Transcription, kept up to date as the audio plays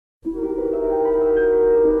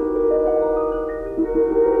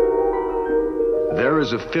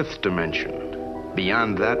is a fifth dimension,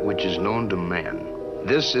 beyond that which is known to man.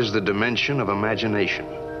 This is the dimension of imagination.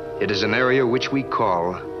 It is an area which we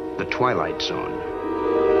call the Twilight Zone.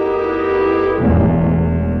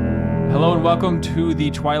 Hello and welcome to the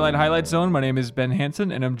Twilight Highlight Zone. My name is Ben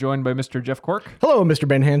Hansen, and I'm joined by Mr. Jeff Cork. Hello, Mr.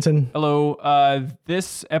 Ben Hansen. Hello.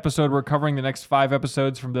 This episode, we're covering the next 5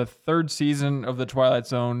 episodes from the 3rd season of the Twilight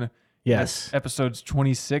Zone. Yes. That's episodes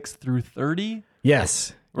 26 through 30.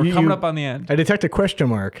 Yes. We're coming up on the end. I detect a question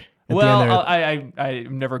mark. Well,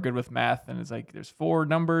 I'm never good with math, and it's like there's 4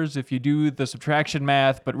 numbers if you do the subtraction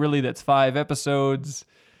math, but really that's 5 episodes.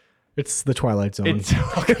 It's the Twilight Zone. It's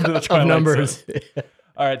welcome to the Twilight of numbers. Zone.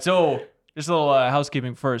 All right, so just a little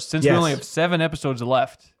housekeeping first. Since we only have 7 episodes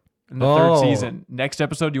left in the 3rd season, next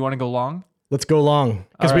episode, do you want to go long? Let's go long,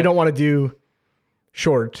 because we don't want to do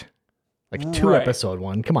short, like 2-episode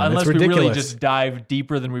one. Come on, unless that's ridiculous. We really just dive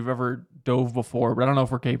deeper than we've ever dove before, but I don't know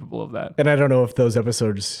if we're capable of that. And I don't know if those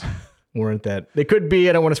episodes weren't that. They could be.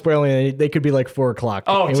 I don't want to spoil anything. They could be like 4 o'clock.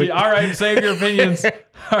 Oh, gee, all right. Save your opinions.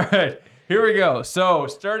 All right, here we go. So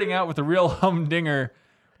starting out with a real humdinger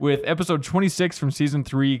with episode 26 from season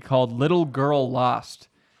 3 called Little Girl Lost.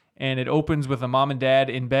 And it opens with a mom and dad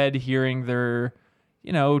in bed hearing their,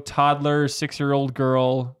 toddler 6-year-old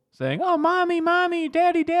girl saying, "Oh, mommy, mommy,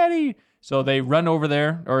 daddy, daddy." So they run over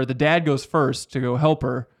there, or the dad goes first to go help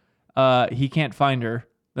her. He can't find her.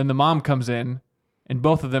 Then the mom comes in, and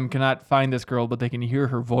both of them cannot find this girl, but they can hear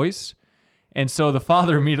her voice. And so the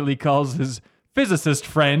father immediately calls his physicist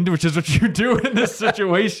friend, which is what you do in this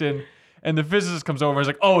situation. And the physicist comes over and is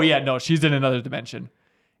like, "Oh, yeah, no, she's in another dimension."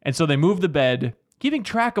 And so they move the bed, keeping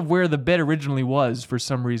track of where the bed originally was for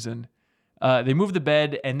some reason. They move the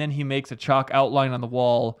bed, and then he makes a chalk outline on the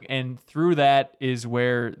wall. And through that is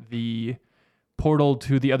where the portal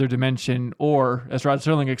to the other dimension, or, as Rod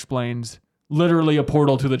Serling explains, literally a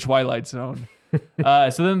portal to the Twilight Zone.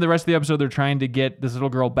 So then the rest of the episode, they're trying to get this little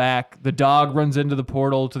girl back. The dog runs into the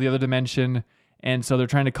portal to the other dimension. And so they're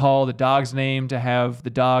trying to call the dog's name to have the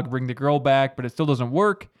dog bring the girl back, but it still doesn't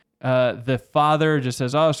work. The father just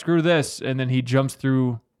says, "Oh, screw this." And then he jumps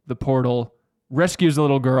through the portal, rescues the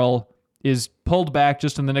little girl, is pulled back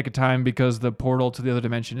just in the nick of time because the portal to the other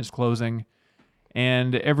dimension is closing.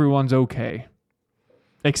 And everyone's okay.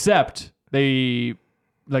 Except they,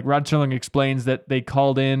 like Rod Serling explains, that they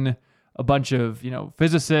called in a bunch of,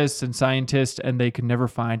 physicists and scientists, and they could never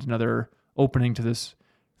find another opening to this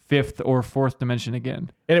 5th or 4th dimension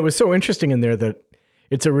again. And it was so interesting in there that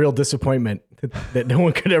it's a real disappointment that no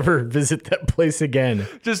one could ever visit that place again.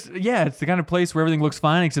 It's the kind of place where everything looks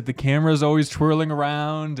fine, except the camera's always twirling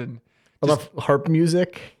around. And I love harp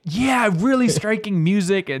music. Yeah, really striking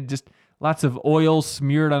music, and just lots of oil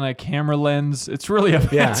smeared on a camera lens. It's really a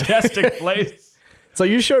fantastic place. So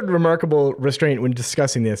you showed remarkable restraint when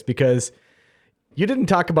discussing this, because you didn't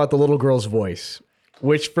talk about the little girl's voice,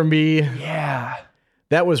 which for me... Yeah.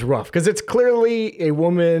 That was rough, because it's clearly a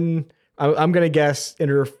woman, I'm going to guess, in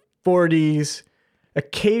her 40s,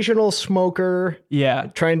 occasional smoker,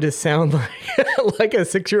 trying to sound like a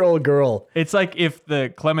 6-year-old girl. It's like if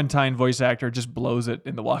the Clementine voice actor just blows it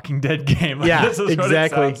in the Walking Dead game. This is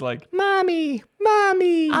exactly what it sounds like. Mommy,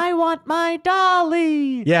 I want my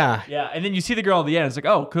dolly. Yeah. Yeah, and then you see the girl at the end. It's like,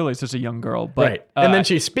 oh, clearly it's just a young girl. But, right. And then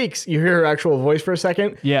she speaks. You hear her actual voice for a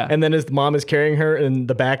second. Yeah. And then as the mom is carrying her and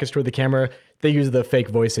the back is toward the camera, they use the fake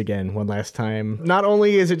voice again one last time. Not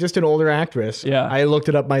only is it just an older actress, I looked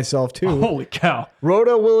it up myself too. Holy cow.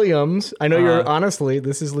 Rhoda Williams. I know you're, honestly,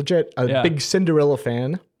 this is legit, a big Cinderella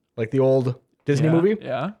fan, like the old Disney movie.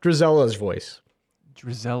 Yeah. Drizella's voice.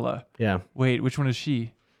 Drizella. Yeah. Wait, which one is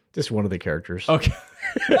she? Just one of the characters. Okay.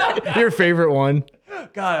 Your favorite one.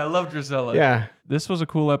 God, I love Drizella. Yeah. This was a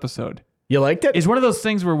cool episode. You liked it? It's one of those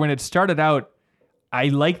things where when it started out, I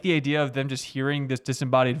liked the idea of them just hearing this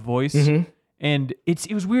disembodied voice. Mm-hmm. And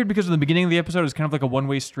it was weird because in the beginning of the episode, it was kind of like a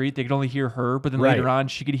one-way street. They could only hear her, but then later on,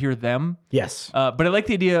 she could hear them. Yes. But I like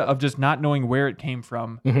the idea of just not knowing where it came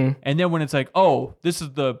from. Mm-hmm. And then when it's like, oh, this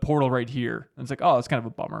is the portal right here. And it's like, oh, that's kind of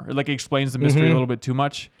a bummer. It explains the mystery a little bit too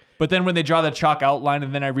much. But then when they draw the chalk outline,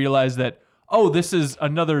 and then I realized that, oh, this is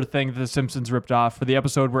another thing that The Simpsons ripped off for the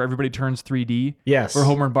episode where everybody turns 3D. Yes. Where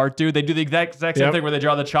Homer and Bart do. They do the exact same thing where they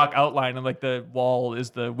draw the chalk outline and the wall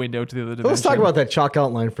is the window to the other dimension. Let's talk about that chalk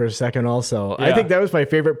outline for a second also. Yeah. I think that was my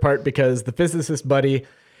favorite part because the physicist buddy,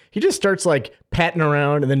 he just starts patting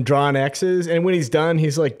around and then drawing X's. And when he's done,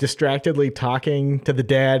 he's distractedly talking to the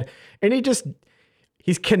dad. And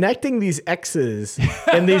he's connecting these X's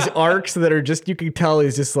and these arcs that are just, you can tell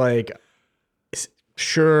he's just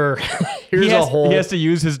Sure. Here's he a hole. He has to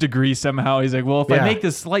use his degree somehow. He's like, well, if I Yeah. make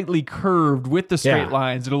this slightly curved with the straight Yeah.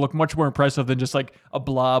 lines, it'll look much more impressive than just like a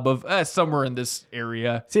blob of somewhere in this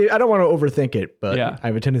area. See, I don't want to overthink it, but Yeah. I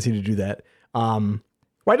have a tendency to do that.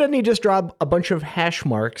 Why doesn't he just draw a bunch of hash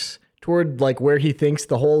marks toward like where he thinks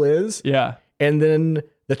the hole is? Yeah. And then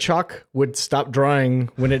the chalk would stop drawing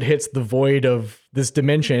when it hits the void of this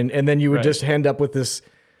dimension. And then you would Right. just end up with this,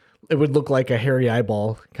 it would look like a hairy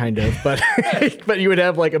eyeball kind of, but, but you would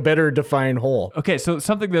have like a better defined hole. Okay, so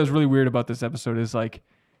something that was really weird about this episode is like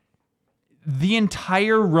the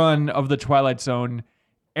entire run of the Twilight Zone,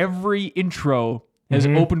 every intro has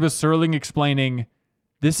opened with Serling explaining,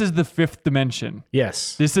 this is the fifth dimension.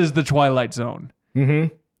 Yes. This is the Twilight Zone.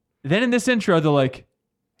 Mm-hmm. Then in this intro, they're like,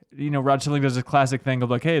 Rod Serling does a classic thing of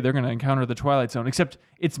like, hey, they're going to encounter the Twilight Zone, except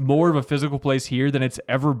it's more of a physical place here than it's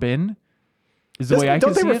ever been. Is the way I can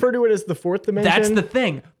Don't they see refer it. to it as the fourth dimension? That's the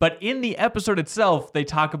thing. But in the episode itself, they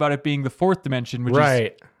talk about it being the fourth dimension, which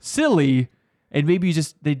Right. is silly. And maybe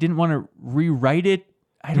they didn't want to rewrite it.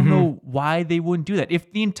 I don't know why they wouldn't do that.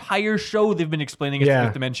 If the entire show they've been explaining it's the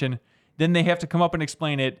fifth dimension, then they have to come up and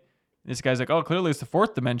explain it. This guy's like, oh, clearly it's the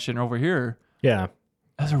fourth dimension over here. Yeah.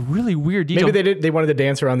 That's a really weird detail. Maybe they wanted to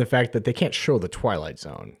dance around the fact that they can't show the Twilight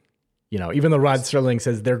Zone. You know, even though Rod Serling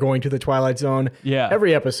says they're going to the Twilight Zone, Yeah.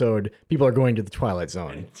 every episode, people are going to the Twilight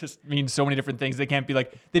Zone. It just means so many different things. They can't be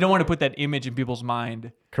like, they don't want to put that image in people's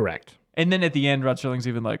mind. Correct. And then at the end, Rod Serling's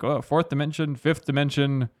even like, oh, fourth dimension, fifth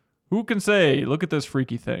dimension. Who can say? Look at this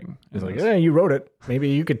freaky thing. He's like, yeah, you wrote it. Maybe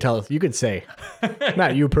you could tell us. You could say.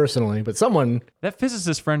 Not you personally, but someone. That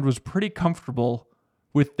physicist friend was pretty comfortable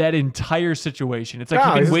with that entire situation. It's like Oh,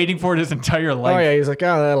 he's been he's- waiting for it his entire life. Oh, yeah. He's like,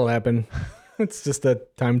 oh, that'll happen. It's just a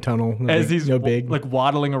time tunnel. As he's no big. like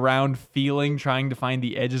waddling around, trying to find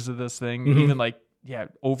the edges of this thing, Mm-hmm. even like,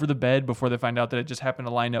 over the bed before they find out that it just happened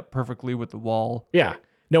to line up perfectly with the wall. Yeah.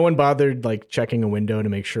 No one bothered like checking a window to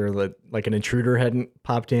make sure that like an intruder hadn't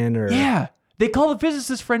popped in or. Yeah. They call the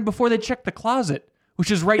physicist friend before they check the closet,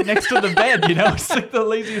 which is right next to the bed, It's like the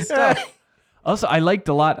laziest stuff. Also, I liked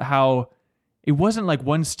a lot how it wasn't like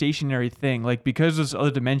one stationary thing. Like because it was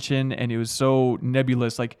other dimension and it was so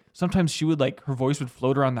nebulous, like sometimes she would like her voice would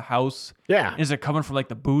float around the house. Yeah. Is it coming from like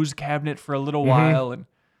the booze cabinet for a little while? And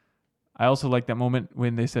I also like that moment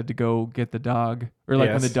when they said to go get the dog. Or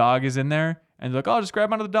like when the Yes. dog is in there and they're like, oh, just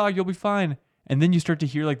grab onto the dog, you'll be fine. And then you start to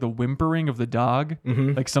hear like the whimpering of the dog,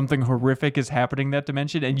 like something horrific is happening in that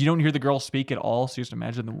dimension, and you don't hear the girl speak at all. So you just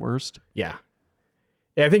imagine the worst. Yeah.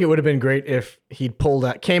 Yeah, I think it would have been great if he'd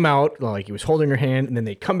came out, like he was holding her hand, and then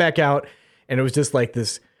they'd come back out, and it was just like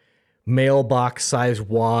this mailbox sized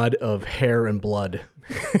wad of hair and blood.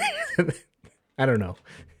 I don't know.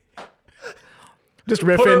 Just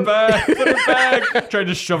riffing. Put her back, trying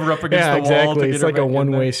to shove her up against Yeah, the wall. To exactly. get It's her like a back in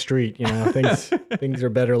one-way there. street, Things are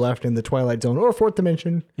better left in the Twilight Zone or fourth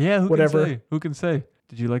dimension. Yeah, whatever. Can say? Who can say?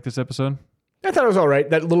 Did you like this episode? I thought it was all right.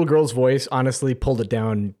 That little girl's voice honestly pulled it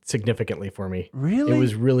down significantly for me. Really? It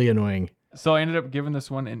was really annoying. So I ended up giving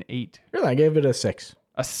this one an 8. Really, I gave it a 6.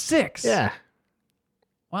 A 6? Yeah.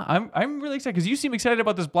 Wow, I'm really excited because you seem excited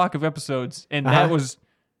about this block of episodes, and that was,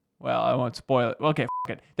 well, I won't spoil it. Okay,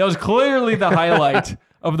 it. That was clearly the highlight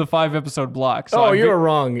of the 5-episode block. So You're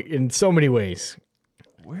wrong in so many ways.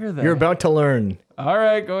 Where the? You're about to learn. All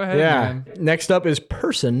right, go ahead. Yeah. Man. Next up is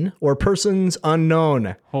person or persons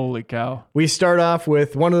unknown. Holy cow! We start off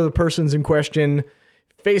with one of the persons in question,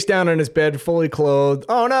 face down on his bed, fully clothed.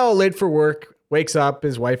 Oh no, late for work. Wakes up,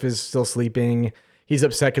 his wife is still sleeping. He's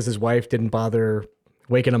upset because his wife didn't bother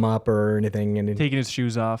waking him up or anything. And Taking his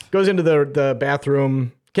shoes off. goes into the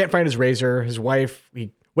bathroom, can't find his razor. His wife,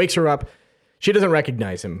 he wakes her up. She doesn't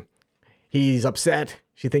recognize him. He's upset.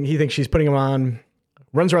 He thinks she's putting him on.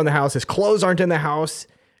 Runs around the house. His clothes aren't in the house.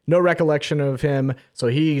 No recollection of him. So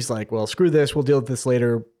he's like, well, screw this. We'll deal with this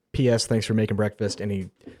later. P.S. Thanks for making breakfast. And he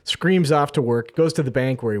screams off to work, goes to the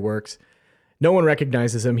bank where he works. No one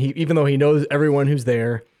recognizes him, even though he knows everyone who's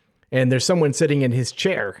there. And there's someone sitting in his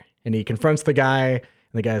chair. And he confronts the guy. And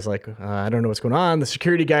the guy's like, I don't know what's going on. The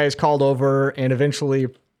security guy is called over. And eventually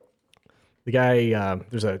the guy,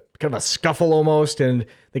 there's a kind of a scuffle almost. And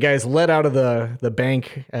the guy is let out of the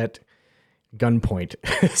bank at gunpoint,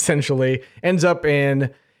 essentially. Ends up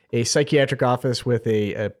in a psychiatric office with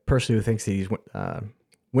a person who thinks he's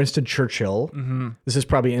Winston Churchill. Mm-hmm. This is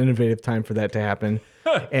probably an innovative time for that to happen.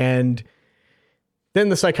 And then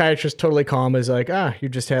the psychiatrist, totally calm, is like, you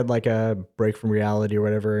just had like a break from reality or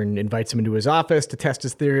whatever, and invites him into his office to test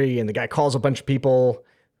his theory. And the guy calls a bunch of people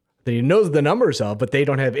that he knows the numbers of, but they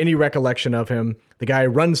don't have any recollection of him. The guy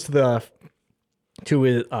runs to to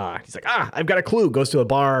his, he's like, I've got a clue. Goes to a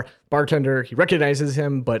bar, bartender, he recognizes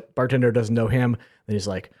him, but bartender doesn't know him. Then he's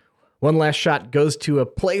like, one last shot, goes to a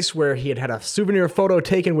place where he had a souvenir photo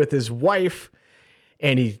taken with his wife,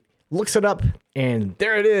 and he looks it up, and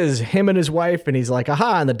there it is, him and his wife, and he's like,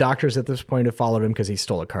 aha, and the doctors at this point have followed him because he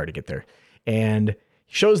stole a car to get there. And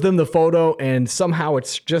he shows them the photo, and somehow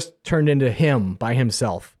it's just turned into him by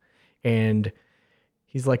himself. And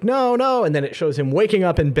he's like, no, and then it shows him waking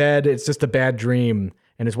up in bed, it's just a bad dream,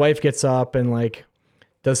 and his wife gets up and like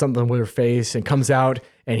does something with her face and comes out,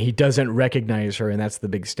 and he doesn't recognize her, and that's the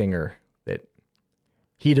big stinger, that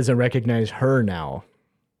he doesn't recognize her now.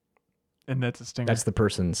 And that's a stinger. That's the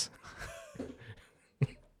person's.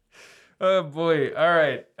 Oh boy! All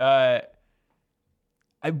right.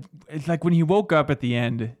 It's like when he woke up at the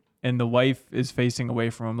end and the wife is facing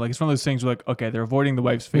away from him. Like it's one of those things where like, okay, they're avoiding the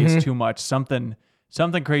wife's face too much. Something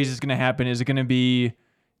crazy is going to happen. Is it going to be,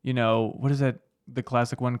 what is that? The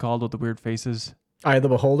classic one called with the weird faces. Eye of the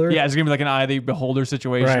Beholder? Yeah, it's going to be like an Eye of the Beholder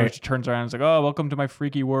situation, right. Which turns around and is like, oh, welcome to my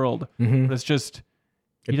freaky world. Mm-hmm. But it's just...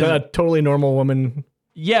 A totally normal woman.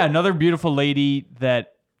 Yeah, another beautiful lady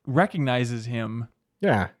that recognizes him.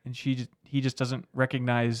 Yeah. And he just doesn't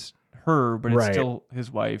recognize her, but it's right. still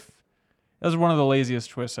his wife. That was one of the laziest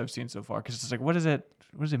twists I've seen so far, because it's like, what does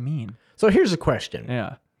it mean? So here's a question.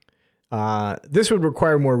 Yeah. This would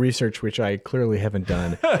require more research, which I clearly haven't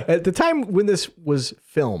done. At the time when this was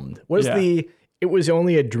filmed, it was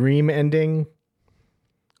only a dream ending,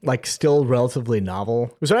 like still relatively novel.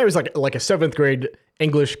 It was when I was like a 7th grade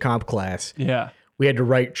English comp class. Yeah. We had to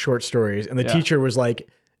write short stories, and the teacher was like,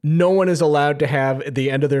 no one is allowed to have at the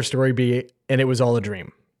end of their story be, and it was all a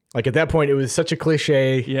dream. Like at that point, it was such a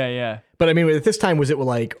cliche. Yeah. But I mean, at this time, was it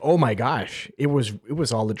like, oh my gosh, it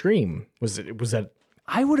was all a dream? Was that?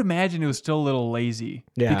 I would imagine it was still a little lazy.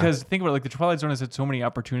 Yeah. Because think about it, like the Twilight Zone has had so many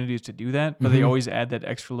opportunities to do that, but they always add that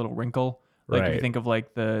extra little wrinkle. Like if you think of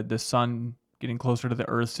like the sun getting closer to the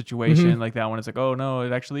Earth situation, like that one, it's like, oh no,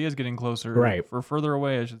 it actually is getting closer. Right. For further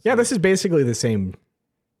away, I should say. Yeah, this is basically the same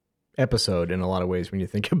episode in a lot of ways when you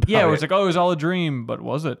think about it. Yeah, where it's like, oh, it was all a dream, but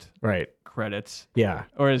was it? Right. Credits. Yeah.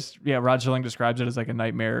 Or as Rod Serling describes it as like a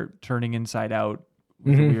nightmare turning inside out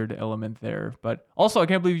with a weird element there. But also, I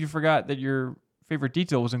can't believe you forgot that your favorite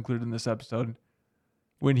detail was included in this episode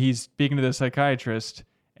when he's speaking to the psychiatrist.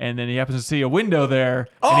 And then he happens to see a window there.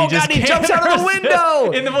 Oh, and he jumps out of the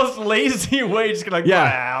window! In the most lazy way, just like,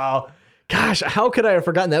 wow. Gosh, how could I have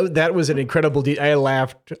forgotten that? That was an incredible detail. I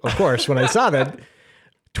laughed, of course, when I saw that.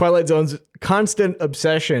 Twilight Zone's constant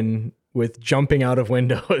obsession with jumping out of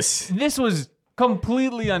windows. This was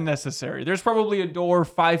completely unnecessary. There's probably a door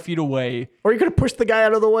 5 feet away. Or you could have pushed the guy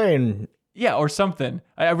out of the way and... Yeah, or something.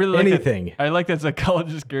 I really like anything. That. I like that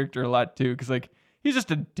psychologist character a lot, too, because, like, he's just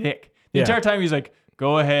a dick. The entire time he's like,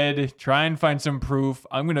 go ahead, try and find some proof.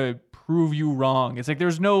 I'm going to prove you wrong. It's like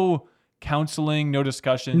there's no counseling, no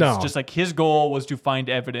discussions. No. Just like his goal was to find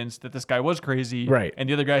evidence that this guy was crazy. Right. And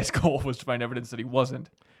the other guy's goal was to find evidence that he wasn't.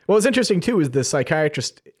 Well, what's interesting, too, is the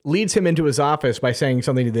psychiatrist leads him into his office by saying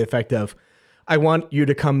something to the effect of, I want you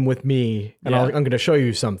to come with me, and I'm going to show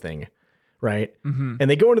you something. Right? Mm-hmm. And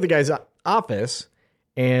they go into the guy's office,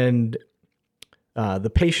 and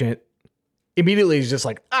the patient immediately is just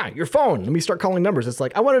like, your phone. Let me start calling numbers. It's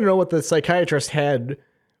like, I want to know what the psychiatrist had.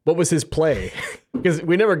 What was his play? Because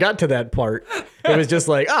we never got to that part. It was just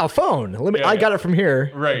like, phone. I got it from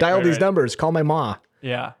here. Right. Dial these numbers. Call my ma.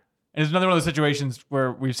 Yeah. And it's another one of those situations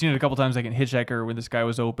where we've seen it a couple times, like in Hitchhiker, when this guy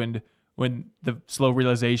was opened, when the slow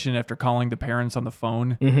realization after calling the parents on the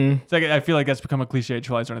phone. Mm-hmm. It's like, I feel like that's become a cliche at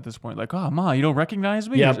Twilight Zone at this point. Like, oh, Ma, you don't recognize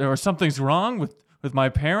me? Yep. Or something's wrong with my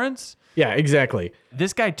parents? Yeah, exactly.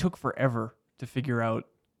 This guy took forever to figure out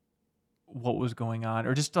what was going on.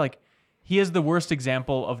 Or just like, he is the worst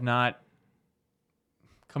example of not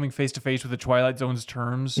coming face to face with the Twilight Zone's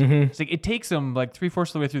terms. Mm-hmm. It's like, it takes him like 3/4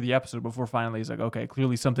 of the way through the episode before finally he's like, okay,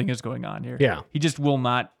 clearly something is going on here. Yeah. He just will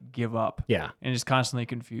not give up. Yeah. And is constantly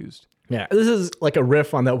confused. Yeah. This is like a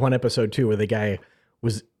riff on that one episode too, where the guy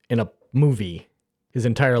was in a movie. His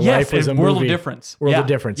entire life was a movie. World of Difference. World of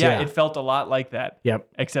Difference, yeah. It felt a lot like that. Yep.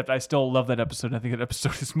 Except I still love that episode. I think that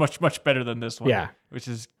episode is much, much better than this one. Yeah. Which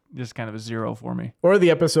is just kind of a 0 for me. Or the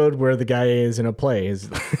episode where the guy is in a play.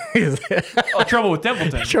 Trouble with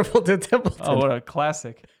Templeton. Trouble with Templeton. Oh, what a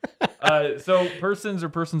classic. So persons or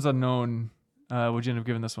persons unknown, would you end up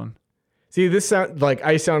giving this one? See, this sound like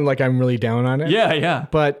I'm really down on it. Yeah.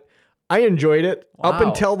 But I enjoyed it up Wow.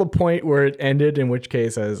 until the point where it ended, in which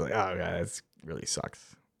case I was like, oh, God, this really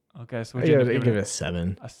sucks. Okay, so I would you end up give giving it a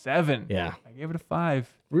 7. A 7. Yeah. I gave it a 5.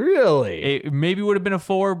 Really? It maybe would have been a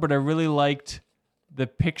 4, but I really liked the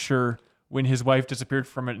picture when his wife disappeared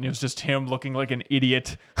from it, and it was just him looking like an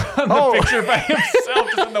idiot on the picture by himself,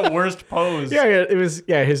 just in the worst pose. Yeah, it was.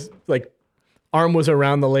 Yeah, his like arm was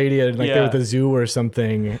around the lady at they were at the zoo or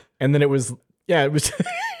something, and then it was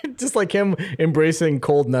just like him embracing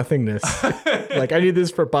cold nothingness. Like, I need this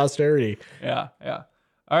for posterity. Yeah.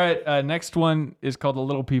 All right, next one is called The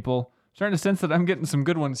Little People. I'm starting to sense that I'm getting some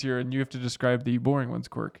good ones here, and you have to describe the boring ones,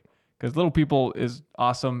 Quirk, because Little People is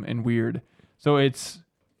awesome and weird. So it's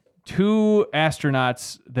 2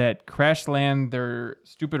 astronauts that crash land their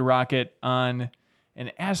stupid rocket on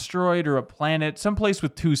an asteroid or a planet, someplace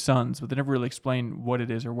with 2 suns, but they never really explain what it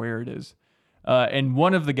is or where it is. And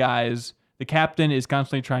one of the guys, the captain, is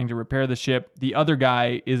constantly trying to repair the ship. The other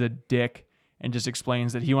guy is a dick and just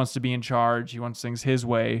explains that he wants to be in charge. He wants things his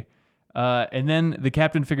way. And then the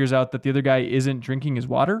captain figures out that the other guy isn't drinking his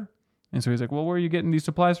water. And so he's like, well, where are you getting these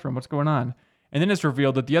supplies from? What's going on? And then it's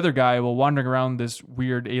revealed that the other guy, while wandering around this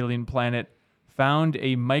weird alien planet, found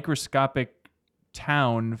a microscopic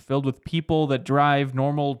town filled with people that drive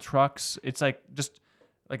normal trucks. It's like just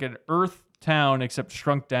like an Earth town, except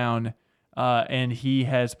shrunk down. And he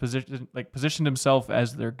has positioned himself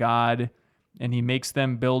as their god, and he makes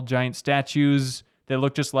them build giant statues that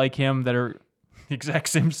look just like him, that are the exact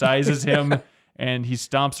same size as him, and he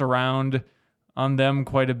stomps around on them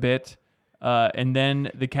quite a bit. And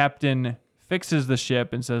then the captain fixes the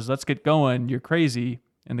ship and says, let's get going. You're crazy.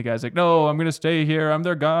 And the guy's like, no, I'm going to stay here. I'm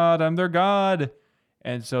their god. I'm their god.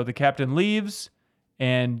 And so the captain leaves.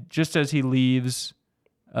 And just as he leaves,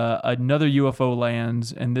 another UFO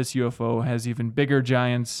lands. And this UFO has even bigger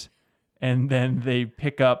giants. And then they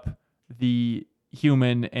pick up the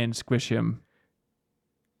human and squish him.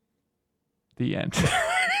 The end.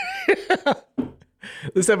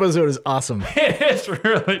 This episode is awesome. It's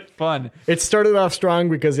really fun. It started off strong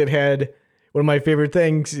because it had one of my favorite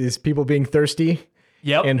things is people being thirsty.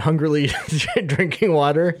 Yep. And hungrily drinking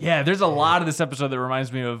water. Yeah, there's a lot of this episode that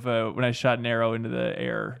reminds me of when I shot an arrow into the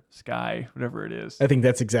air, sky, whatever it is. I think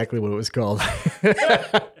that's exactly what it was called.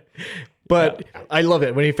 But yeah. I love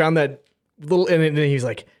it when he found that little, and then he's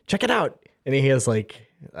like, check it out. And he has like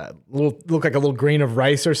look like a little grain of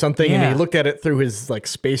rice or something. Yeah. And he looked at it through his like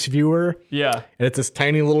space viewer. Yeah. And it's this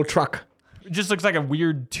tiny little truck. It just looks like a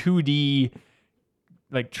weird 2D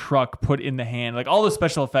like truck put in the hand. Like all the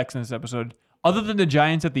special effects in this episode, other than the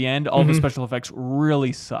giants at the end, all the special effects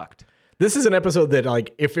really sucked. This is an episode that,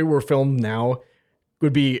 like, if it were filmed now,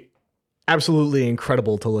 would be absolutely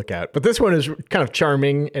incredible to look at. But this one is kind of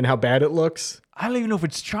charming in how bad it looks. I don't even know if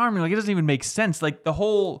it's charming. Like, it doesn't even make sense. Like, the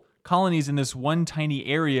whole colony's in this one tiny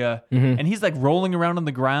area, and he's, like, rolling around on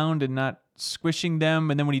the ground and not squishing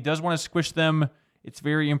them. And then when he does want to squish them, it's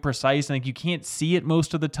very imprecise, and like you can't see it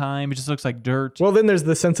most of the time. It just looks like dirt. Well, then there's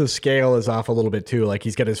the sense of scale is off a little bit too. Like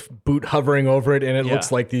he's got his boot hovering over it, and it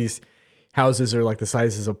looks like these houses are like the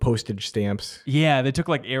sizes of postage stamps. Yeah, they took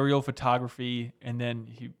like aerial photography, and then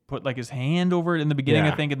he put like his hand over it in the beginning,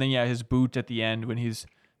 I think, and then his boot at the end when he's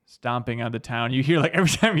stomping on the town. You hear like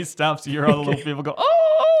every time he stomps, you hear all the little people go,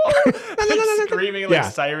 oh, screaming,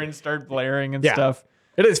 like sirens start blaring and stuff.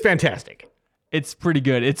 It is fantastic. It's pretty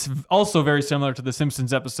good. It's also very similar to the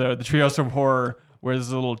Simpsons episode, the Treehouse of Horror, where there's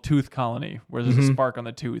a little tooth colony, where there's a spark on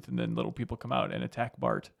the tooth, and then little people come out and attack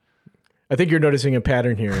Bart. I think you're noticing a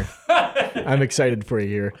pattern here. I'm excited for you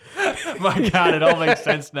here. My God, it all makes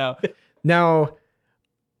sense now. Now,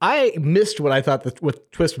 I missed what I thought what the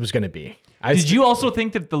twist was going to be. Did you also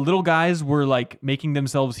think that the little guys were like making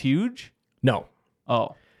themselves huge? No.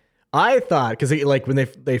 Oh. I thought, because like when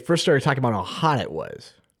they first started talking about how hot it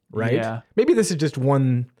was. Right? Yeah. Maybe this is just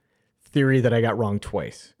one theory that I got wrong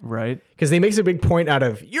twice. Right. Because they make a big point out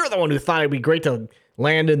of, you're the one who thought it'd be great to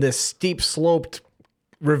land in this steep sloped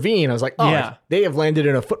ravine. I was like, they have landed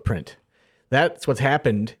in a footprint. That's what's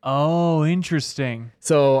happened. Oh, interesting.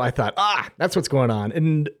 So I thought, that's what's going on.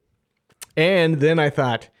 And then I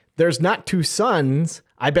thought, there's not two sons.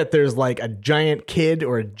 I bet there's like a giant kid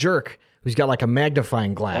or a jerk who's got like a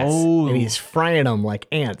magnifying glass, and he's frying them like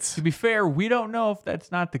ants. To be fair, we don't know if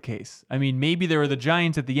that's not the case. I mean, maybe there were the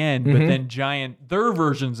giants at the end, but then their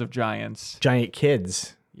versions of giants. Giant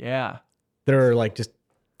kids. Yeah. They're like just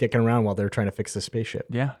dicking around while they're trying to fix the spaceship.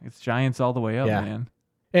 Yeah, it's giants all the way up, man.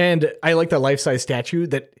 And I like the life-size statue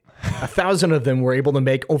that 1,000 of them were able to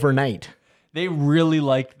make overnight. They really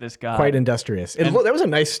liked this guy. Quite industrious. That was a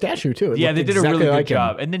nice statue, too. They did a really good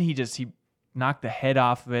job. And then he knocked the head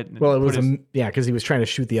off of it. And well, it was because he was trying to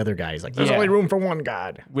shoot the other guy. He's like, there's only room for one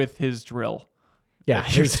god. With his drill. Yeah,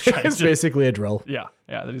 it's basically a drill. Yeah,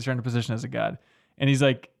 that he's trying to position as a god. And he's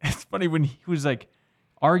like, it's funny when he was like,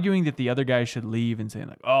 arguing that the other guy should leave and saying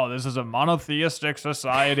like, oh, this is a monotheistic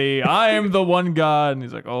society. I am the one God. And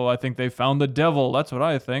he's like, oh, I think they found the devil. That's what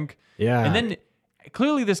I think. Yeah. And then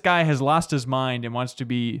clearly this guy has lost his mind and wants to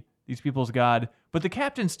be these people's God. But the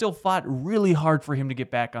captain still fought really hard for him to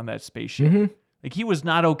get back on that spaceship. Mm-hmm. Like, he was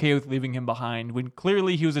not okay with leaving him behind when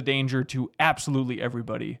clearly he was a danger to absolutely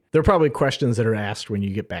everybody. There are probably questions that are asked when you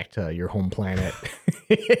get back to your home planet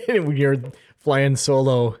when you're flying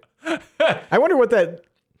solo. I wonder what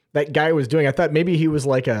that guy was doing. I thought maybe he was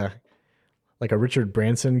like a Richard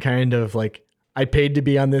Branson kind of like, I paid to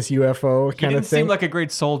be on this UFO kind of thing. He didn't seem like a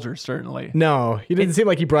great soldier, certainly. No, he didn't seem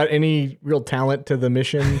like he brought any real talent to the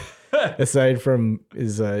mission aside from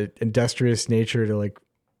his industrious nature to like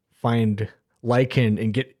find lichen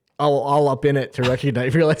and get all up in it to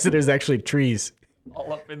realize that there's actually trees.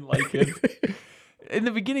 All up in lichen. In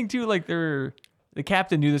the beginning too, like the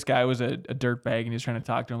captain knew this guy was a dirtbag and he was trying to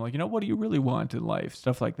talk to him like, what do you really want in life?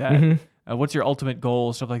 Stuff like that. Mm-hmm. What's your ultimate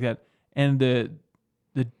goal? Stuff like that. And the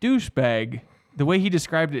douchebag, the way he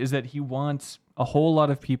described it is that he wants a whole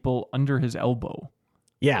lot of people under his elbow.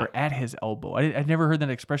 Yeah. Or at his elbow. I'd never heard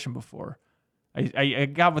that expression before. I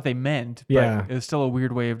got what they meant, but yeah. It was still a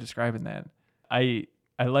weird way of describing that. I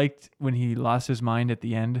liked when he lost his mind at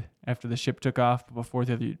the end after the ship took off, but before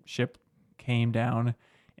the other ship came down.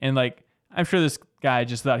 And like, I'm sure this guy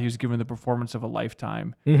just thought he was given the performance of a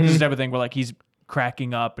lifetime. Mm-hmm. This is everything where like he's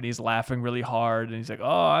cracking up and he's laughing really hard and he's like,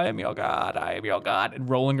 oh, I am your God, and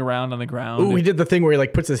rolling around on the ground. Oh, he did the thing where he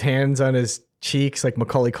like puts his hands on his cheeks like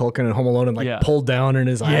Macaulay Culkin in Home Alone and like pulled down and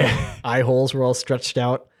his eye holes were all stretched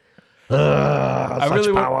out. I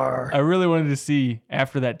really wanted to see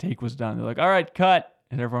after that take was done. They're like, all right, cut.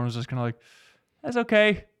 And everyone was just kind of like, that's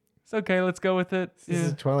okay. It's okay. Let's go with it. This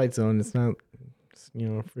is a Twilight Zone. It's not,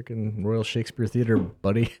 freaking Royal Shakespeare Theater,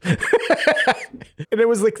 buddy. And it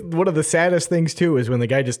was like one of the saddest things too is when the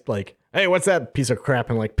guy just like, hey, what's that piece of crap?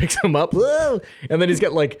 And like picks him up. And then he's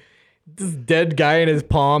got like this dead guy in his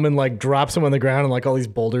palm and like drops him on the ground and like all these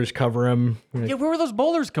boulders cover him. Like, yeah, where were those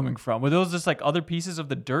boulders coming from? Were those just like other pieces of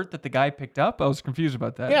the dirt that the guy picked up? I was confused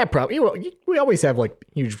about that. Yeah, probably. We always have like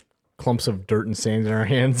huge clumps of dirt and sand in our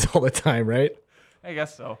hands all the time, right? I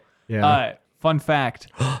guess so. Yeah. Fun fact.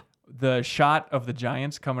 The shot of the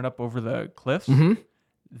giants coming up over the cliffs,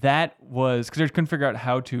 that was because they couldn't figure out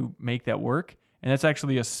how to make that work. And that's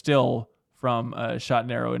actually a still from shot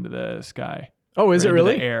an arrow into the sky. Oh, is it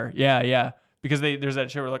really? The air. Yeah. Because there's that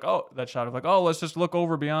shot where that shot of like, oh, let's just look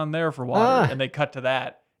over beyond there for water. And they cut to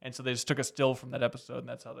that. And so they just took a still from that episode, and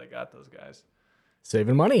that's how they got those guys.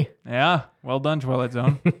 Saving money. Yeah. Well done, Twilight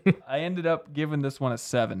Zone. I ended up giving this one a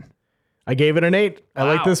 7. I gave it an 8. Wow. I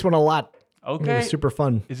like this one a lot. Okay. It was super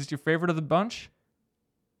fun. Is this your favorite of the bunch?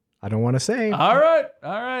 I don't want to say. All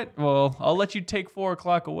right. Well, I'll let you take 4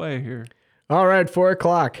 o'clock away here. All right, 4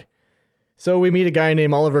 o'clock. So we meet a guy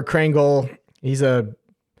named Oliver Krangle. He's a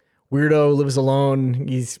weirdo, lives alone.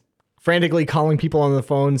 He's frantically calling people on the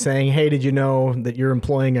phone saying, hey, did you know that you're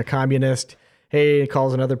employing a communist? Hey,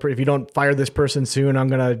 calls another if you don't fire this person soon, I'm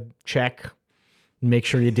going to check. Make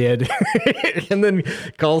sure you did. And then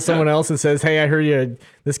calls someone else and says, hey, I heard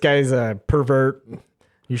this guy's a pervert.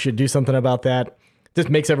 You should do something about that. Just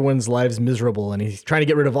makes everyone's lives miserable. And he's trying to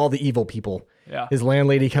get rid of all the evil people. Yeah. His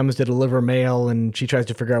landlady comes to deliver mail and she tries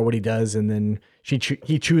to figure out what he does. And then he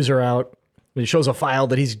chews her out. He shows a file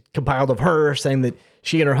that he's compiled of her saying that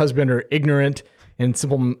she and her husband are ignorant and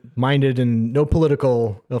simple-minded and no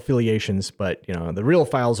political affiliations. But, the real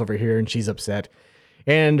file's over here and she's upset.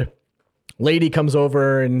 And lady comes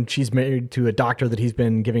over and she's married to a doctor that he's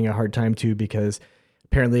been giving a hard time to because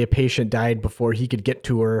apparently a patient died before he could get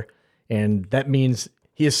to her. And that means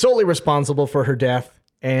he is solely responsible for her death.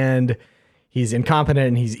 And he's incompetent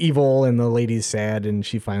and he's evil. And the lady's sad and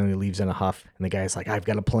she finally leaves in a huff. And the guy's like, I've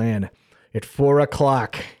got a plan. At 4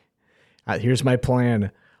 o'clock, here's my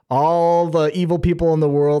plan. All the evil people in the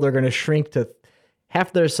world are going to shrink to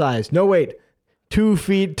half their size. No, wait. 2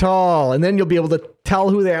 feet tall, and then you'll be able to tell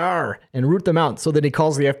who they are and root them out. So then he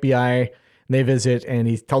calls the FBI, and they visit, and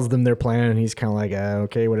he tells them their plan, and he's kind of like,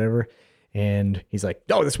 okay, whatever. And he's like,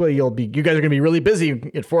 oh, this way you guys are going to be really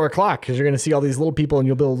busy at 4 o'clock because you're going to see all these little people, and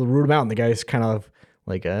you'll be able to root them out. And the guy's kind of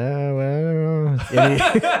like, well, I don't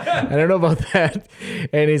know. I don't know about that.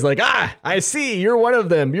 And he's like, I see, you're one of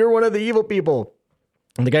them. You're one of the evil people.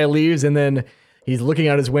 And the guy leaves, and then he's looking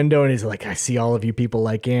out his window and he's like, I see all of you people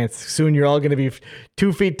like ants. Soon you're all going to be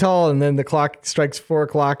 2 feet tall. And then the clock strikes 4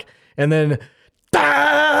 o'clock. And then,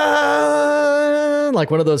 like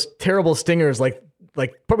one of those terrible stingers, like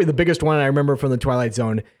probably the biggest one I remember from the Twilight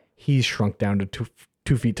Zone. He's shrunk down to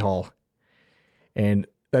 2 feet tall. And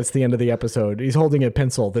that's the end of the episode. He's holding a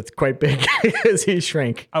pencil that's quite big as he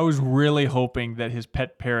shrank. I was really hoping that his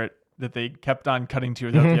pet parrot that they kept on cutting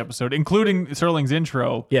to throughout the episode, including Serling's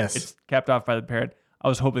intro. Yes. It's capped off by the parrot. I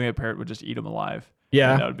was hoping that parrot would just eat him alive.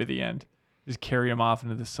 Yeah. And that would be the end. Just carry him off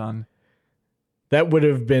into the sun. That would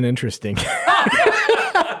have been interesting.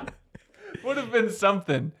 Would have been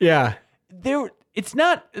something. Yeah. It's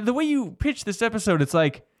not the way you pitch this episode. It's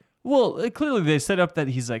like, well, clearly they set up that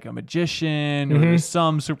he's like a magician or there's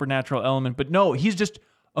some supernatural element, but no, he's just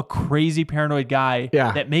a crazy paranoid guy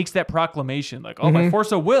that makes that proclamation like, oh, by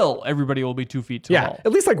force of will, everybody will be 2 feet tall. Yeah.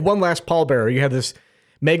 At least like one last pallbearer. You had this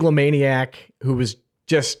megalomaniac who was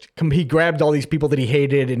just, he grabbed all these people that he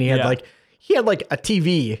hated, and he had like a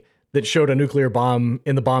TV that showed a nuclear bomb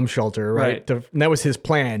in the bomb shelter, right? And that was his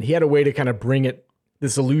plan. He had a way to kind of bring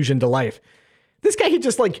this illusion to life. This guy, he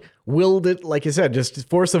just like willed it, like you said, just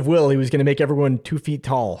force of will. He was going to make everyone 2 feet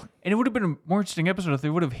tall. And it would have been a more interesting episode if they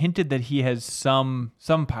would have hinted that he has some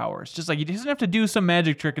powers. Just like he doesn't have to do some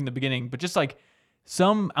magic trick in the beginning, but just like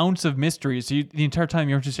some ounce of mystery. So the entire time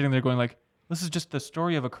you're just sitting there going like, this is just the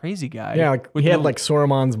story of a crazy guy. Yeah, like he had like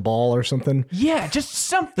Saruman's ball or something. Yeah, just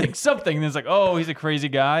something. And it's like, oh, he's a crazy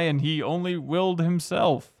guy and he only willed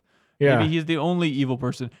himself. Yeah. Maybe he's the only evil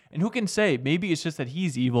person. And who can say? Maybe it's just that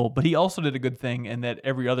he's evil, but he also did a good thing and that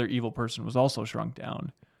every other evil person was also shrunk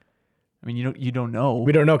down. I mean, you don't know.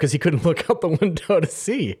 We don't know because he couldn't look out the window to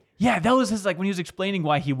see. Yeah, that was his, like, when he was explaining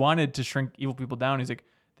why he wanted to shrink evil people down, he's like,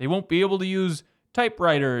 they won't be able to use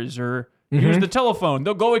typewriters or use the telephone.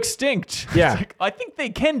 They'll go extinct. Yeah. Like, I think they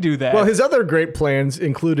can do that. Well, his other great plans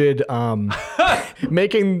included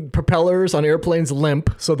making propellers on airplanes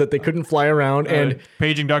limp so that they couldn't fly around, and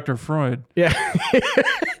paging Dr. Freud. Yeah.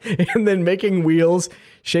 And then making wheels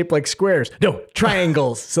shaped like squares. No,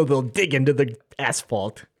 triangles, so they'll dig into the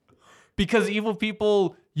asphalt. Because evil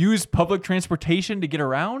people use public transportation to get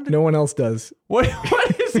around? No one else does. What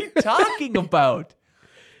is he talking about?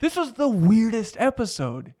 This was the weirdest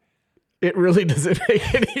episode. It really doesn't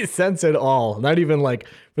make any sense at all. Not even like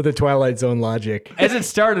for the Twilight Zone logic. As it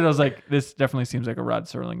started, I was like, this definitely seems like a Rod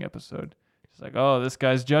Serling episode. It's like, oh, this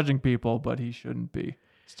guy's judging people, but he shouldn't be.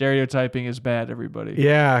 Stereotyping is bad, everybody.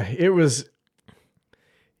 Yeah, it was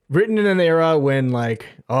written in an era when like,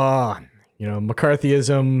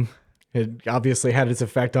 McCarthyism had obviously had its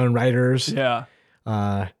effect on writers. Yeah.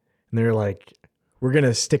 And they're like, we're going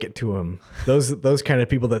to stick it to them. Those kind of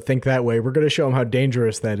people that think that way, we're going to show them how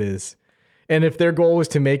dangerous that is. And if their goal was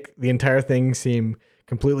to make the entire thing seem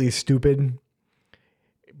completely stupid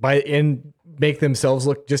and make themselves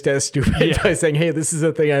look just as stupid by saying, hey, this is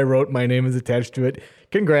a thing I wrote, my name is attached to it.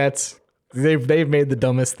 Congrats. They've made the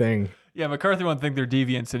dumbest thing. Yeah, McCarthy won't think they're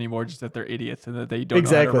deviants anymore, just that they're idiots and that they don't know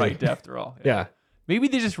how to write after all. Yeah. Maybe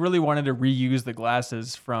they just really wanted to reuse the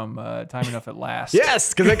glasses from Time Enough at Last. Yes,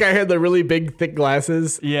 because that guy had the really big, thick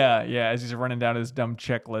glasses. Yeah, as he's running down his dumb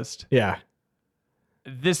checklist. Yeah.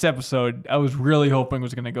 This episode, I was really hoping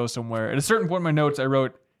was going to go somewhere. At a certain point in my notes, I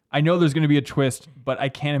wrote, I know there's going to be a twist, but I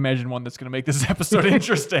can't imagine one that's going to make this episode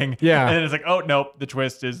interesting. Yeah. And then it's like, oh, nope, the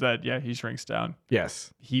twist is that, he shrinks down.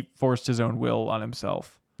 Yes. He forced his own will on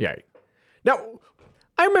himself. Yeah. Now,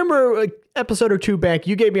 I remember an episode or two back,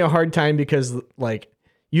 you gave me a hard time because, like,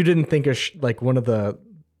 you didn't think of, one of the,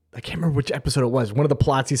 I can't remember which episode it was. One of the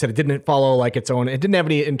plots, you said it didn't follow, like, its own, it didn't have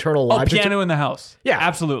any internal logic. Piano in the house. Yeah.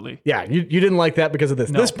 Absolutely. Yeah, you didn't like that because of this.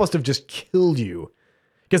 No. This must have just killed you.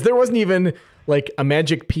 Because there wasn't even, like, a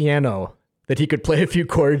magic piano that he could play a few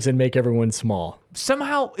chords and make everyone small.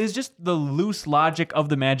 Somehow, it's just the loose logic of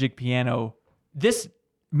the magic piano. This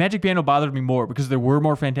magic piano bothered me more because there were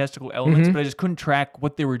more fantastical elements, but I just couldn't track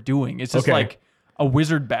what they were doing. It's just like a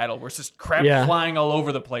wizard battle where it's just crap flying all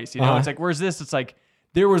over the place. You know, it's like, where's this? It's like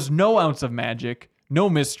there was no ounce of magic, no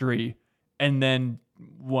mystery, and then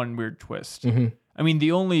one weird twist. I mean,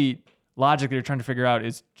 the only logic they're trying to figure out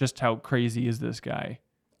is just how crazy is this guy?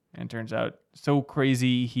 And it turns out so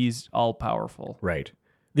crazy, he's all powerful. Right.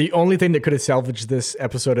 The only thing that could have salvaged this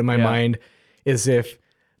episode in my mind is if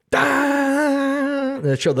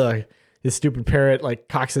they show his stupid parrot like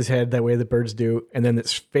cocks his head that way the birds do, and then it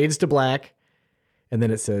fades to black, and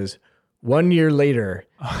then it says 1 year later,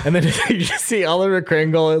 and then you just see Oliver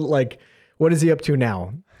Kringle like, what is he up to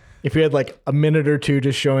now? If we had like a minute or two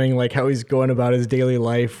just showing like how he's going about his daily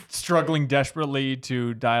life. Struggling desperately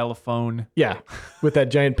to dial a phone. Yeah. With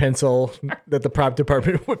that giant pencil that the prop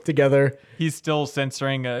department whipped together. He's still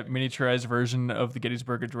censoring a miniaturized version of the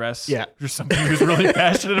Gettysburg Address. Yeah. There's something he was really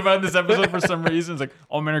passionate about in this episode for some reason. It's like,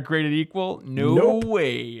 all men are created equal? No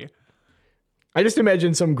way. I just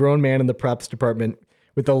imagine some grown man in the props department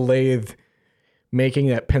with a lathe making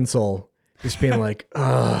that pencil just being like,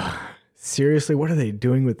 ugh. seriously, what are they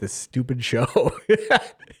doing with this stupid show?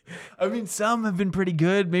 I mean, some have been pretty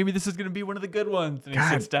good. Maybe this is going to be one of the good ones. And he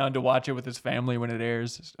sits down to watch it with his family when it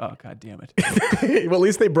airs. Oh, God damn it. Well, at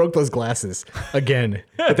least they broke those glasses again.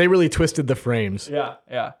 But they really twisted the frames. Yeah.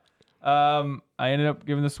 I ended up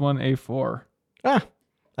giving this one a 4.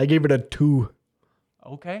 I gave it a 2.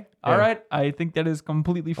 Okay. All right. I think that is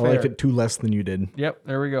completely fair. I liked it 2 less than you did. Yep.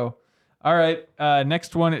 There we go. All right.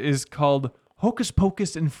 Next one is called Hocus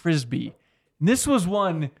Pocus and Frisbee. And this was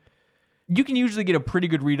one... You can usually get a pretty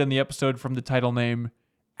good read on the episode from the title name.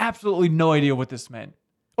 Absolutely no idea what this meant.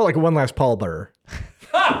 Oh, like One Last Pallbearer.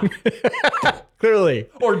 Clearly.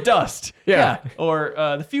 Or Dust. Yeah. Or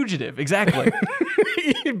The Fugitive. Exactly.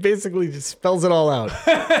 He basically just spells it all out.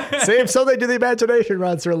 Save something to the imagination,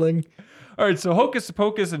 Rod Serling. All right, so Hocus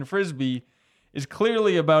Pocus and Frisbee is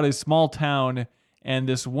clearly about a small town and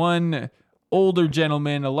this one older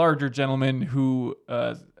gentleman, a larger gentleman who,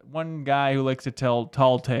 one guy who likes to tell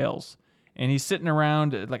tall tales. And he's sitting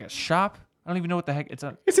around at like a shop. I don't even know what the heck it's.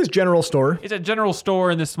 It's his general store. It's a general store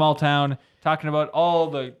in this small town, talking about all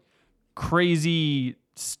the crazy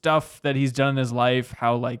stuff that he's done in his life.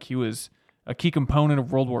 How like he was a key component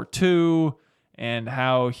of World War II, and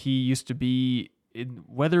how he used to be in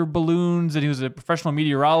weather balloons, and he was a professional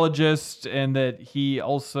meteorologist, and that he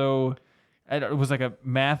also was like a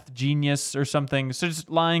math genius or something. So just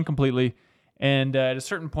lying completely. And at a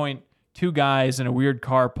certain point, 2 guys in a weird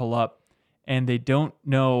car pull up. And they don't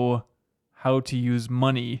know how to use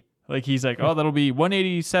money. Like he's like, oh, that'll be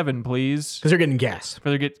 $187, please. Because they're getting gas.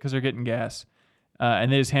 Because they're getting gas.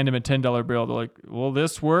 And they just hand him a $10 bill. They're like, will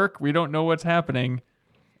this work? We don't know what's happening.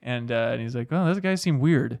 And he's like, oh, this guy seemed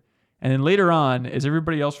weird. And then later on, as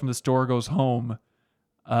everybody else from the store goes home,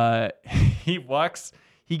 he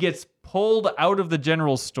gets pulled out of the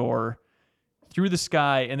general store through the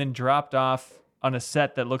sky and then dropped off on a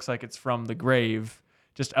set that looks like it's from The Grave.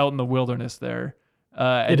 Just out in the wilderness there.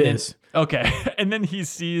 It is. Okay. And then he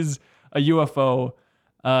sees a UFO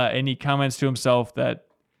and he comments to himself that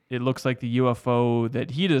it looks like the UFO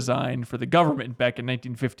that he designed for the government back in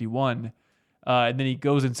 1951. And then he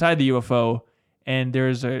goes inside the UFO and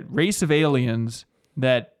there's a race of aliens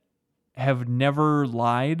that have never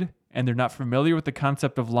lied and they're not familiar with the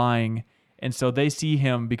concept of lying. And so they see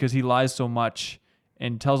him because he lies so much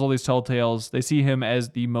and tells all these tall tales. They see him as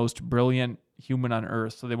the most brilliant human on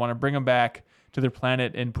Earth, so they want to bring him back to their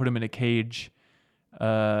planet and put him in a cage,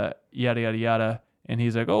 yada yada yada. And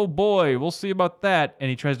he's like, oh boy, we'll see about that.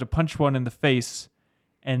 And he tries to punch one in the face,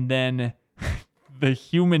 and then the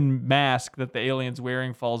human mask that the alien's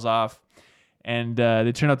wearing falls off, and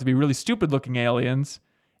they turn out to be really stupid looking aliens.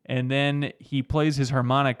 And then he plays his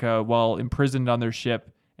harmonica while imprisoned on their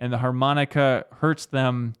ship, and the harmonica hurts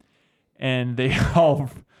them, and they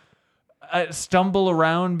all stumble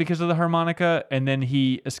around because of the harmonica, and then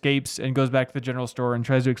he escapes and goes back to the general store and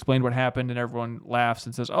tries to explain what happened, and everyone laughs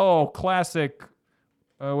and says, oh, classic,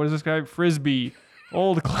 what is this guy? Frisbee.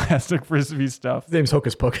 Old classic Frisbee stuff. His name's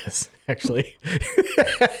Hocus Pocus, actually.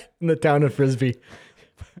 In the town of Frisbee.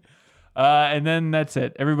 And then that's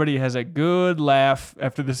it. Everybody has a good laugh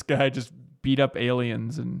after this guy just beat up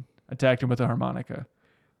aliens and attacked him with a harmonica.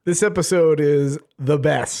 This episode is the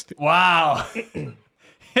best. Wow.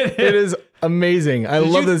 It is amazing. I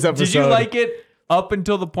love this episode. Did you like it up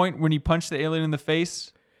until the point when he punched the alien in the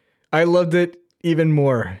face? I loved it even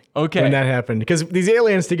more when that happened. Because these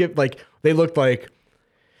aliens, they looked like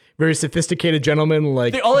very sophisticated gentlemen.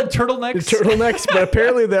 Like they all had turtlenecks? But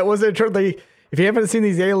apparently that wasn't a turtle. If you haven't seen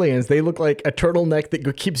these aliens, they look like a turtleneck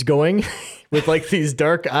that keeps going with like these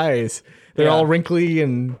dark eyes. They're all wrinkly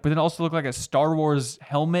and... But then also look like a Star Wars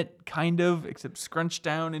helmet, kind of, except scrunched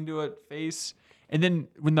down into a face. And then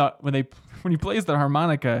when he plays the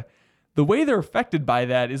harmonica, the way they're affected by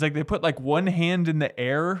that is like they put like one hand in the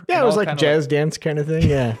air. Yeah, it was like a jazz dance kind of thing.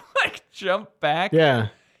 Yeah. Like jump back. Yeah.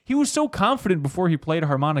 He was so confident before he played a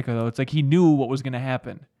harmonica, though. It's like he knew what was going to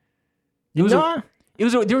happen. There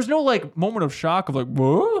was no like moment of shock of like,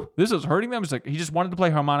 whoa, this is hurting them. It's like he just wanted to play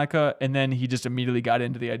harmonica, and then he just immediately got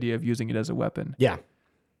into the idea of using it as a weapon. Yeah.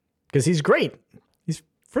 Because he's great. He's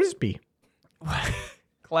Frisbee.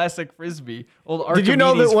 Classic Frisbee. Old Archimedes. Did you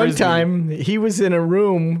know that one time he was in a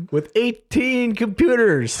room with 18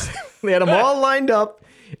 computers? They had them all lined up,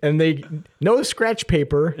 and no scratch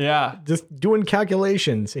paper. Yeah. Just doing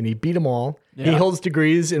calculations, and he beat them all. Yeah. He holds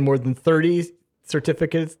degrees in more than 30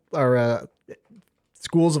 certificates or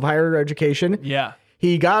schools of higher education. Yeah.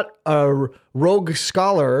 He got a rogue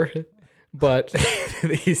scholar, but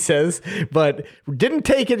he says, but didn't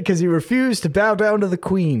take it because he refused to bow down to the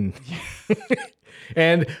queen.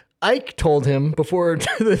 And Ike told him before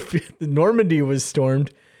the Normandy was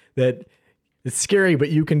stormed that it's scary, but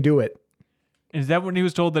you can do it. Is that when he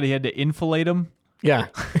was told that he had to infilate him? Yeah.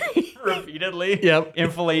 Repeatedly? Yep.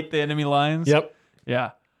 Infilate the enemy lines? Yep.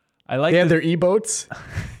 Yeah. I like They had their E-boats.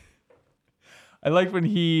 I like when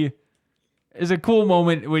there's a cool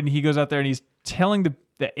moment when he goes out there and he's telling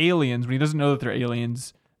the aliens, when he doesn't know that they're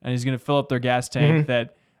aliens, and he's going to fill up their gas tank,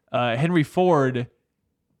 that Henry Ford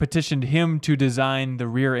petitioned him to design the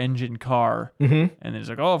rear engine car. And then he's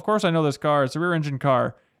like, oh, of course I know this car. It's a rear engine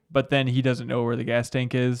car. But then he doesn't know where the gas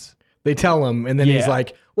tank is. They tell him, and then he's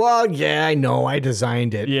like, well, yeah, I know. I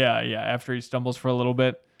designed it. Yeah. After he stumbles for a little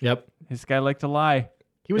bit. Yep. This guy liked to lie.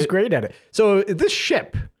 He was great at it. So this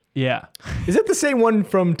ship, Yeah. is it the same one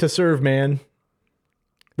from To Serve Man?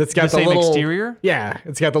 That's got The same little exterior? Yeah,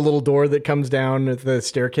 it's got the little door that comes down at the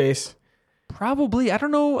staircase. Probably. I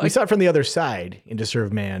don't know. We saw it from the other side in To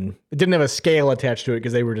Serve Man. It didn't have a scale attached to it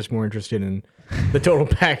because they were just more interested in the total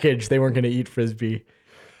package. They weren't going to eat Frisbee.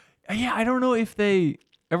 Yeah, I don't know if they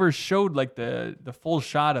ever showed like the full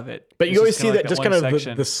shot of it. But It's you always just see kinda that like just one kind of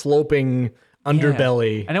section. the sloping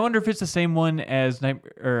underbelly. And I wonder if it's the same one as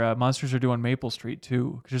Monsters Are Due on Maple Street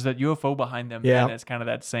too, because there's that UFO behind them. Yeah. And it's kind of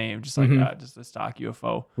that same, just like just the stock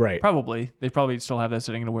UFO. Right. Probably they probably still have that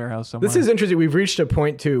sitting in a warehouse somewhere. This is interesting. We've reached a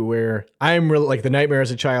point too where I'm really like the Nightmare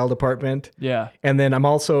as a Child apartment. Yeah. And then I'm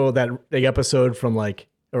also the episode from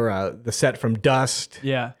the set from Dust.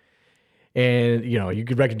 Yeah. And, you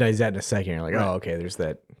could recognize that in a second. You're like, oh, okay, there's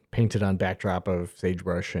that painted on backdrop of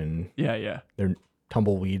sagebrush and their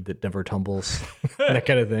tumbleweed that never tumbles, that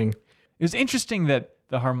kind of thing. It was interesting that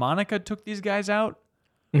the harmonica took these guys out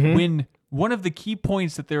when one of the key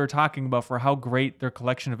points that they were talking about for how great their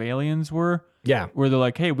collection of aliens were. Yeah. Where they're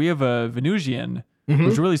like, hey, we have a Venusian, which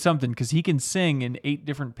is really something because he can sing in 8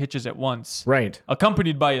 different pitches at once. Right.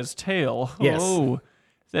 Accompanied by his tail. Yes. Oh.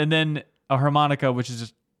 And then a harmonica, which is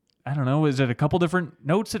just, I don't know, is it a couple different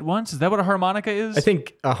notes at once? Is that what a harmonica is? I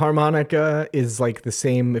think a harmonica is like the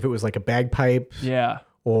same if it was like a bagpipe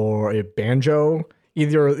or a banjo.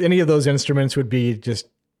 Any of those instruments would be just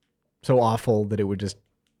so awful that it would just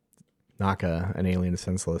knock an alien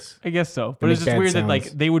senseless. I guess so. But it's just weird that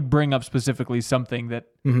like they would bring up specifically something that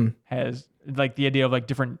has like the idea of like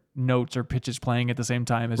different notes or pitches playing at the same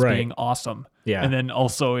time as being awesome. Yeah. And then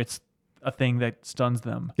also it's a thing that stuns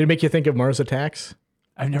them. Did it make you think of Mars Attacks?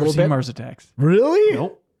 I've never seen Mars Attacks. Really?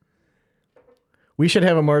 Nope. We should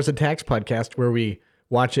have a Mars Attacks podcast where we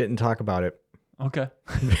watch it and talk about it. Okay.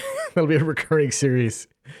 That'll be a recurring series.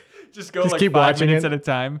 Just go like keep 5 watching minutes it. at a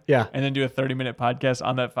time. Yeah. And then do a 30-minute podcast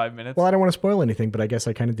on that 5 minutes. Well, I don't want to spoil anything, but I guess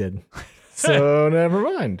I kind of did. So never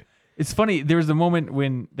mind. It's funny. There was a moment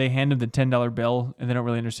when they hand him the $10 bill and they don't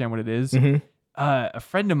really understand what it is. A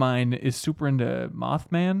friend of mine is super into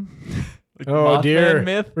Mothman. Like Oh, dear.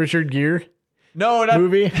 Myth. Richard Gere. No, not,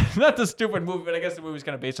 movie? not the stupid movie, but I guess the movie's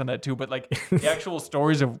kind of based on that too. But like the actual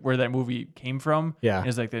stories of where that movie came from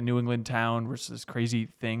is like the New England town where this crazy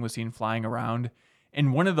thing was seen flying around.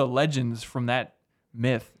 And one of the legends from that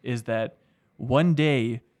myth is that one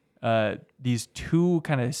day these 2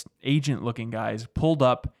 kind of agent-looking guys pulled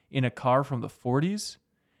up in a car from the 40s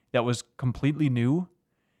that was completely new.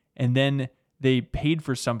 And then they paid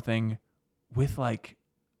for something with like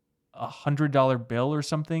 $100 bill or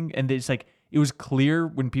something. And it's like, it was clear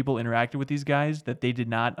when people interacted with these guys that they did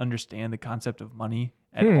not understand the concept of money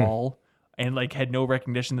at all and like had no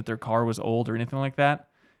recognition that their car was old or anything like that,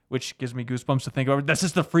 which gives me goosebumps to think about. That's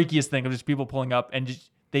just the freakiest thing of just people pulling up and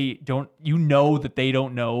just, they don't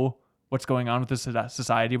know what's going on with this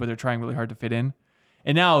society, but they're trying really hard to fit in.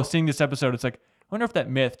 And now seeing this episode, it's like, I wonder if that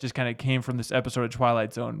myth just kind of came from this episode of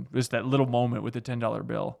Twilight Zone, just that little moment with the $10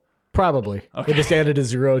 bill. Probably. Okay. They just added a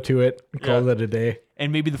 0 to it and called it a day.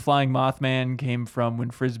 And maybe the flying Mothman came from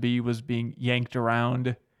when Frisbee was being yanked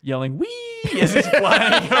around, yelling, wee, as he's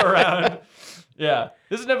flying around. Yeah.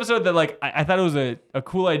 This is an episode that, like, I thought it was a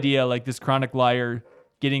cool idea, like this chronic liar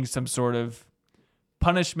getting some sort of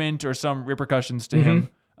punishment or some repercussions to him.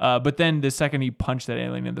 But then the second he punched that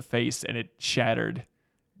alien in the face and it shattered,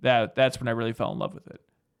 that's when I really fell in love with it.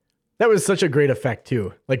 That was such a great effect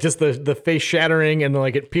too. Like just the face shattering and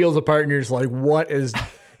like it peels apart and you're just like, what is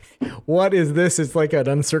this? It's like an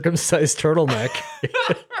uncircumcised turtleneck.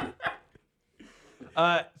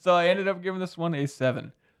 So I ended up giving this one a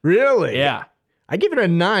 7. Really? Yeah. I give it a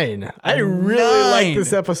 9. I really like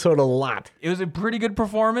this episode a lot. It was a pretty good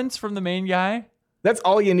performance from the main guy. That's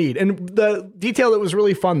all you need. And the detail that was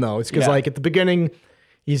really fun though, is because like at the beginning,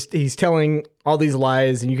 he's telling all these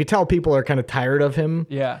lies, and you could tell people are kind of tired of him.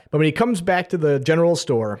 Yeah. But when he comes back to the general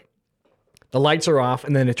store, the lights are off,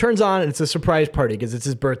 and then it turns on, and it's a surprise party because it's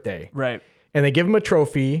his birthday. Right. And they give him a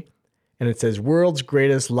trophy, and it says "World's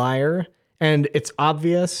Greatest Liar," and it's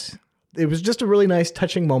obvious. It was just a really nice,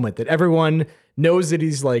 touching moment that everyone knows that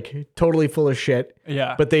he's like totally full of shit.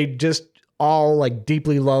 Yeah. But they just all like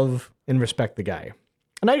deeply love and respect the guy.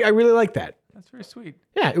 And I really like that. That's very sweet.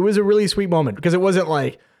 Yeah, it was a really sweet moment because it wasn't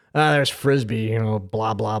like, there's Frisbee,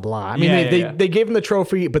 blah, blah, blah. I mean, they gave him the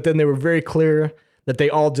trophy, but then they were very clear that they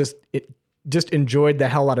all just enjoyed the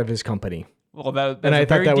hell out of his company. Well, that's and I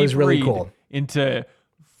thought that was really cool. Into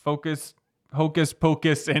Hocus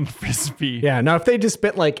Pocus and Frisbee. Yeah, now if they just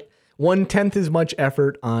spent like 1/10 as much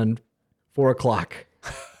effort on 4 o'clock,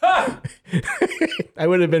 I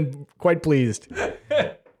would have been quite pleased.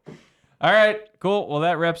 All right, cool. Well,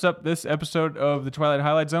 that wraps up this episode of the Twilight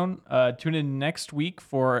Highlight Zone. Tune in next week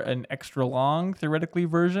for an extra long, theoretically,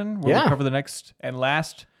 version where we'll cover the next and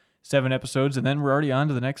last 7 episodes, and then we're already on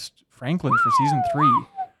to the next Franklin for season 3.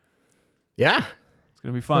 Yeah. It's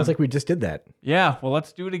going to be fun. Sounds like we just did that. Yeah, well,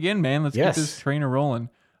 let's do it again, man. Let's get this trainer rolling.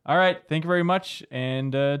 All right, thank you very much,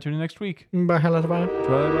 and tune in next week. Bye. Twilight.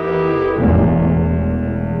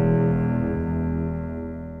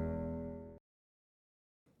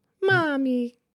 Mommy.